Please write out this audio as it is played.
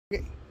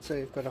So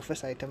we've got our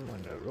first item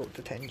on the road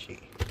to 10G.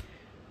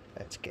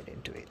 Let's get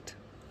into it.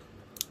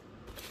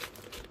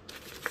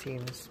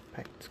 Seems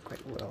packed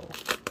quite well,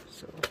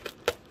 so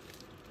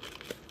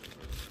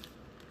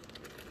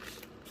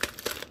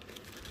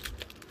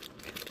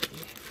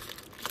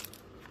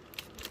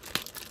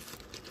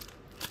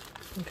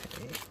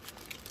okay.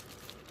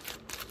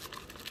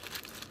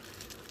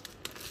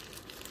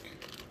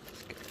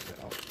 Let's get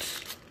it out.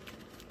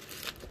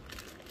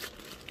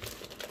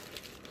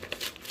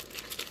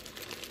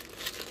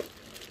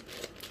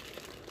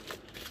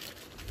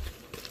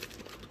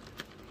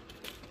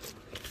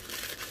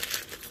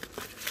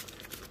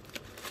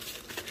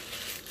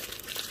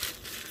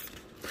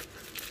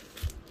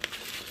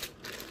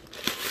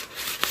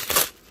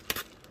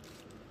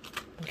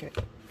 Okay,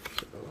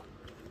 so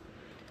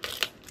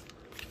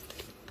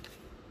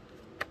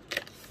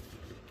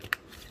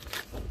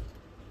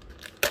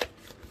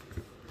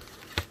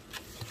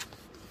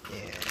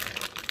yeah.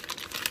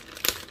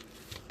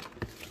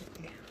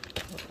 Okay.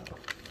 Well,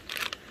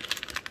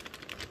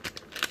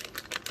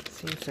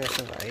 seems to have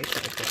survived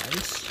at a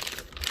glance.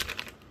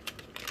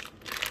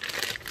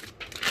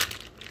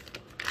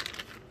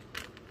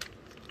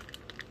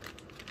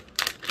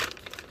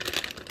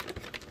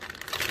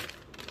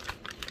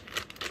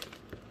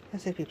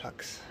 SAP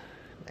plugs.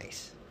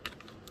 Nice.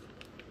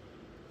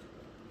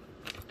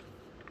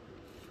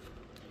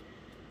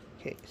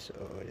 Okay, so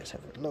let's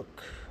have a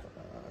look.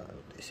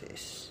 This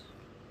is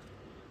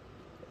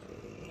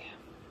a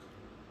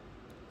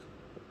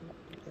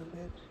little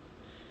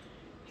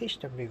bit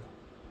HW.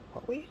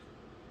 What we?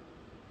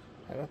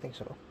 I don't think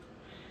so.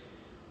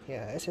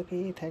 Yeah, SAP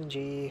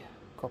 10G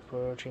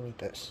copper 3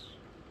 meters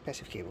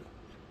passive cable.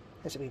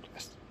 SAP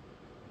plus.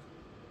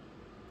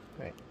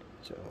 Right,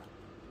 so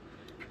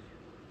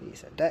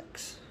these are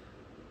decks.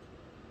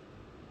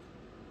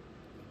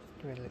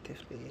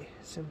 Relatively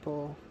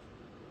simple.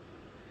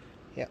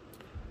 Yep.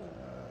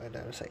 The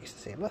other side is the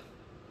same.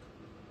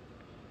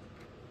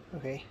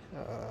 Okay.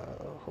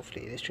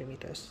 Hopefully it is 3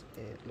 meters.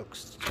 It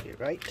looks to be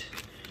right.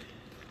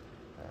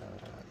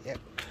 Yep.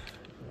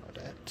 Ignore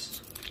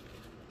that.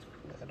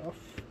 Pull that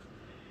off.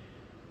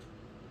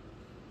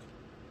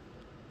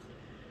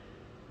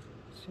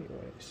 See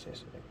what it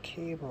says in the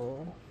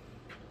cable.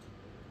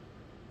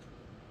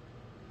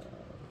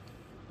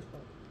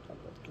 Blah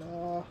blah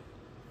blah.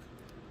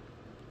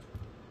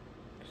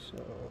 So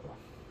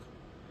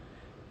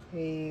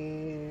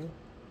a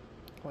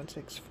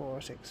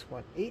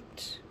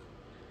 164618.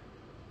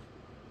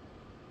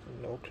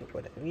 No clue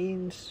what that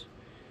means.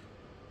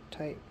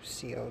 Type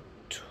CO2.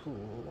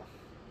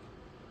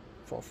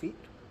 4 feet.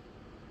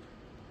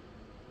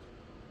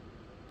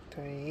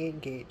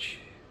 28 gauge.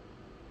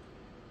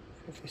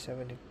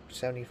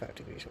 75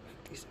 degrees over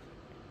 57.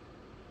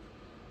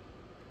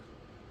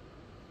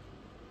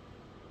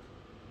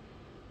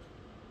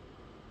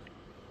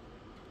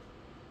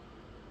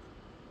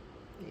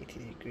 80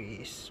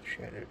 degrees,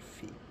 300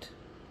 feet.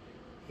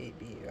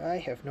 AB. I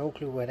have no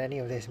clue what any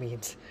of this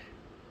means.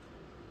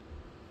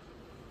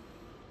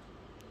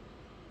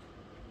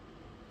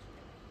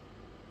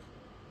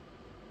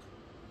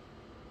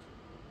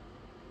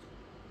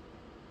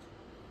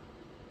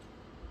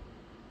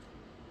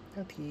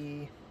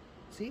 LTC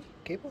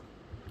cable?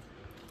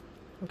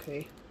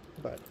 Okay,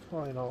 but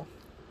all in all,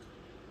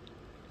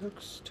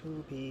 looks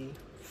to be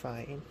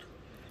fine.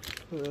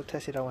 We'll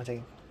test it out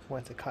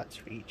once the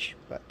cards reach,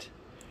 but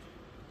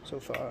so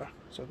far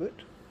so good.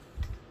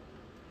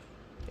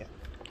 Yeah,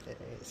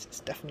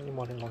 it's definitely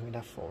more than long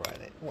enough for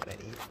what I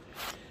need.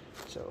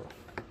 So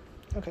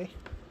okay,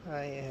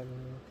 I am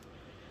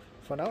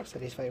for now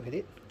satisfied with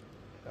it.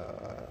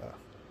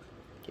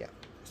 Yeah,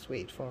 let's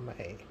wait for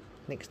my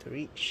next to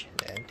reach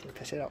and we'll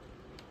test it out.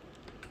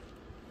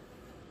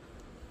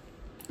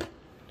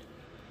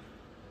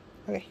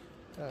 Okay,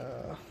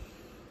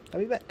 I'll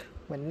be back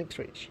when next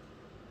reach.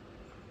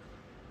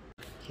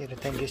 Here are the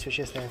 10G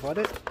switches that I've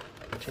ordered.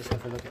 Just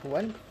have a look at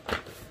one.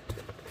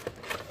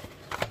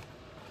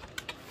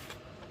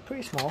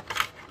 Pretty small.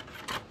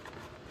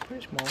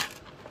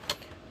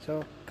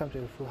 So comes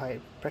with a full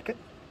height bracket.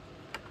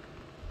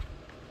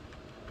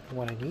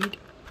 What I need.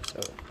 So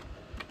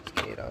let's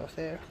get it out of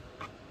there.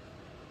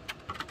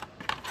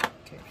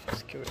 Okay,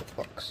 let's get rid of the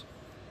box.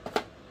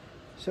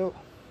 So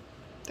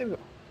there we go.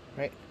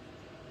 Right.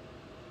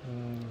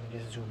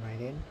 Just zoom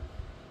right in.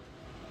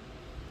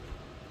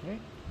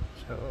 Right.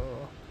 So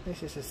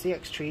this is a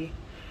CX3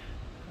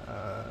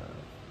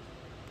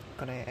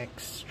 Connect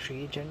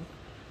X3 Gen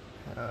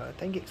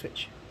 10 gig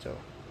switch. So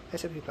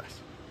SFP plus.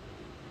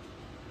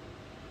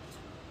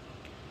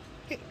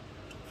 Okay,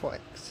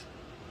 4X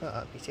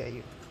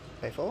PCIe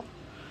by 4.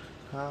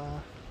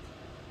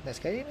 Let's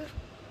get it.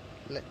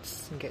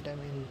 Let's get them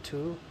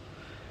into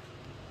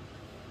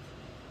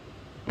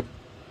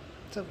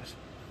service.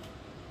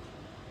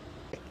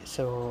 Okay,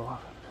 so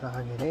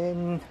plug it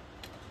in,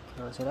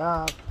 close it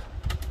up,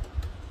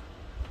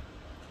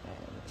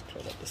 and let's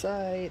throw that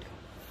aside.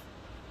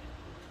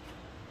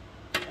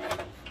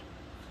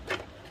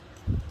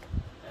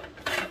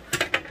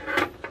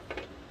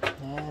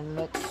 And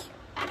let's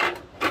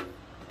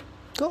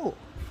go.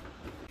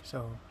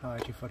 So now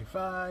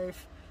RG45,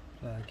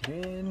 plug it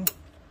in,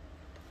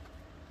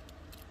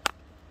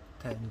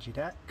 10G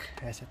DAC,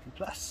 SFP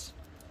plus.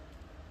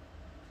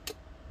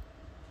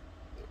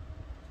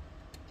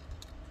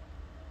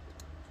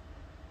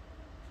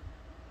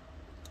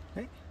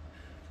 Okay,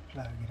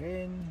 plug it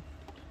in,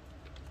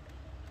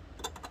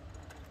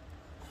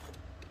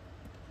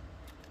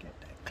 get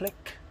that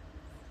click.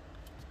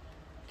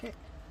 Okay,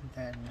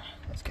 then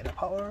let's get a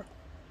power.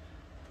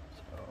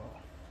 So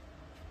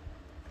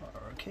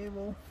power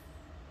cable,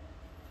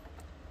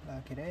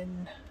 plug it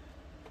in,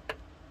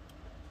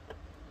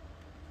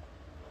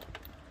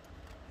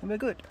 and we're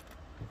good.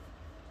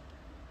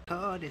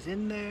 Card is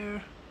in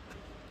there.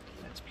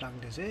 Let's plug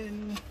this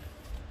in.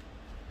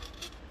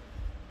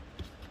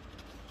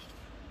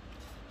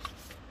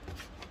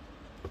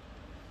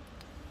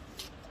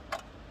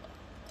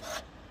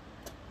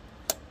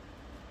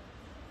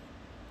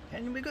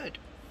 And we're good.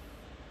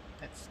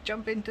 Let's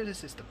jump into the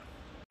system.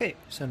 Okay,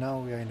 so now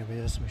we are in the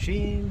Windows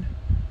machine.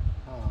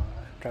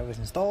 Drivers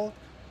installed.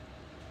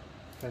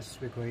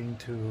 First we're going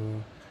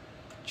to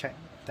check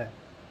that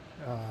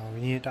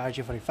we need the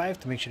RG45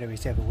 to make sure that we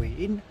still have a way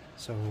in.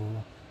 So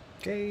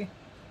okay,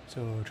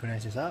 so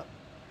Truenas is up.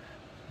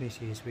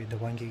 This is with the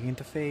 1 gig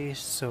interface.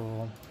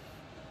 So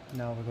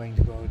now we're going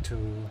to go to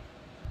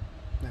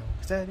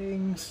network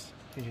settings,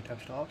 change the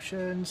touch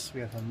options.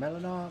 We have some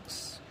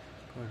Mellanox.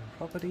 Go to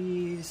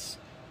properties,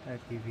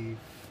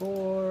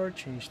 IPv4,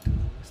 change to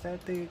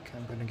static.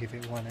 I'm going to give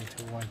it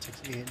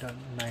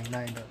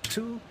 192.168.99.2,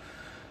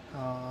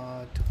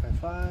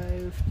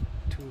 255,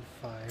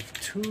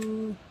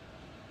 252,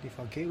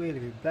 default gateway,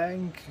 leave it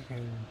blank,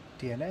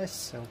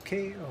 DNS,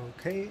 okay,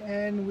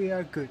 and we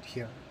are good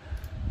here.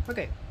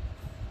 Okay,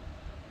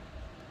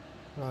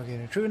 log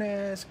in to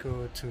Truenas,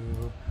 go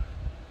to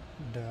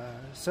the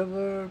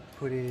server,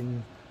 put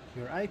in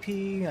your IP.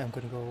 I'm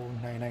going to go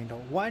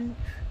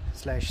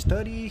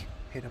 99.1/30,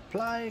 hit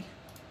apply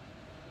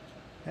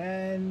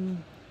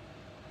and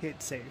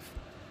hit save.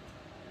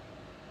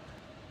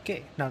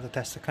 Okay, now to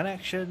test the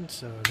connection,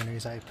 so we're going to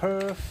use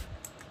iPerf,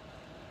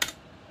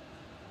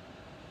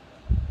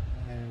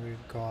 and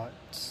we've got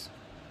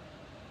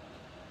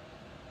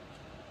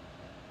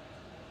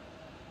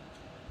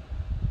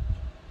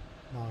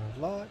not a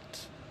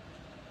lot,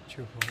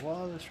 chill for a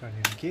while, let's run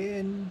it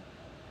again,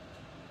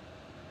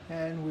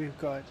 and we've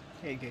got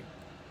 8 gig.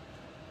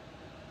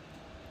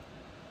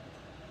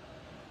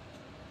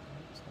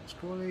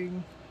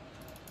 Scrolling.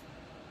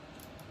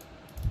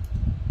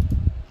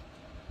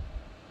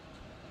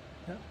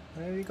 Yep,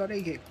 and we got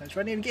 8 gig. Let's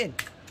run it again.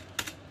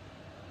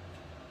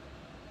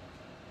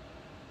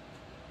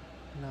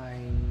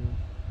 9.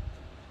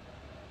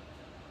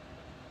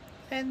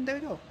 And there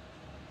we go.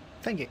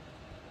 10 gig.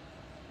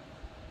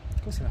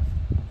 Close enough.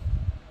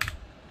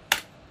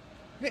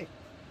 Okay.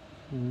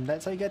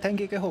 That's how you get 10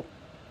 gig at home.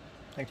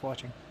 Thanks for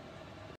watching.